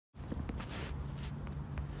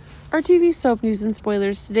Our TV soap news and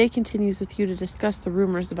spoilers today continues with you to discuss the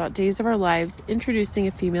rumors about Days of Our Lives introducing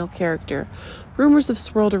a female character. Rumors have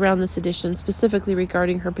swirled around this edition, specifically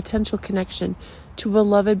regarding her potential connection to a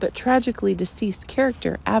beloved but tragically deceased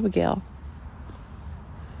character, Abigail.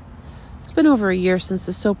 It's been over a year since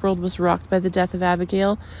the soap world was rocked by the death of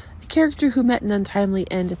Abigail, a character who met an untimely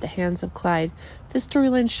end at the hands of Clyde. This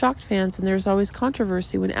storyline shocked fans, and there is always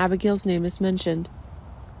controversy when Abigail's name is mentioned.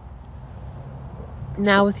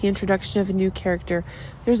 Now, with the introduction of a new character,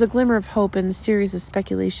 there's a glimmer of hope in the series of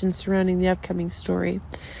speculations surrounding the upcoming story.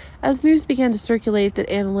 As news began to circulate that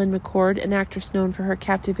Annalyn McCord, an actress known for her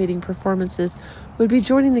captivating performances, would be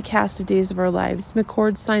joining the cast of Days of Our Lives,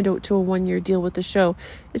 McCord, signed out to a one-year deal with the show,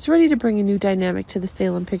 is ready to bring a new dynamic to the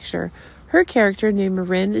Salem picture. Her character, named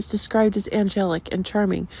Marin, is described as angelic and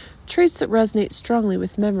charming, traits that resonate strongly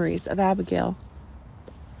with memories of Abigail.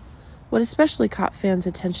 What especially caught fans'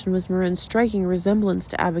 attention was Marin's striking resemblance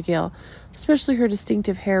to Abigail, especially her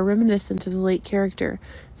distinctive hair reminiscent of the late character.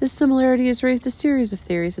 This similarity has raised a series of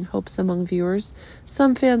theories and hopes among viewers.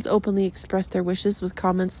 Some fans openly expressed their wishes with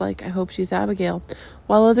comments like, "I hope she's Abigail,"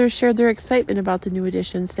 while others shared their excitement about the new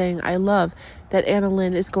addition, saying, "I love that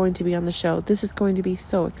Annalyn is going to be on the show. This is going to be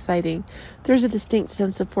so exciting." There's a distinct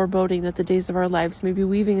sense of foreboding that the Days of Our Lives may be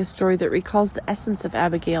weaving a story that recalls the essence of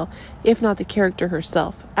Abigail, if not the character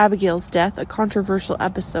herself. Abigail's death, a controversial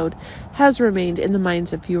episode, has remained in the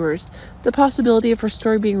minds of viewers. The possibility of her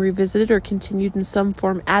story being revisited or continued in some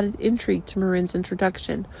form added intrigue to Marin's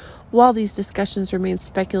introduction. While these discussions remain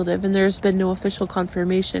speculative and there has been no official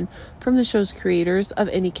confirmation from the show's creators of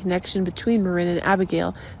any connection between Marin and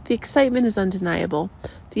Abigail, the excitement is undeniable.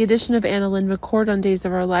 The addition of Annalyn McCord on Days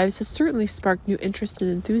of Our Lives has certainly sparked new interest and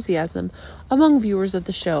enthusiasm among viewers of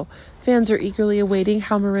the show. Fans are eagerly awaiting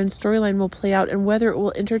how Marin's storyline will play out and whether it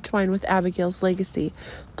will intertwine with Abigail's legacy.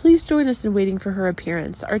 Please join us in waiting for her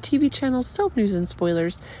appearance. Our TV channel Soap News and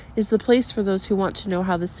Spoilers is the place for those who want to know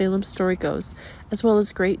how the Salem story goes, as well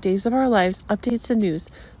as great Days of Our Lives updates and news.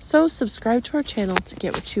 So subscribe to our channel to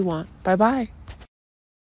get what you want. Bye-bye.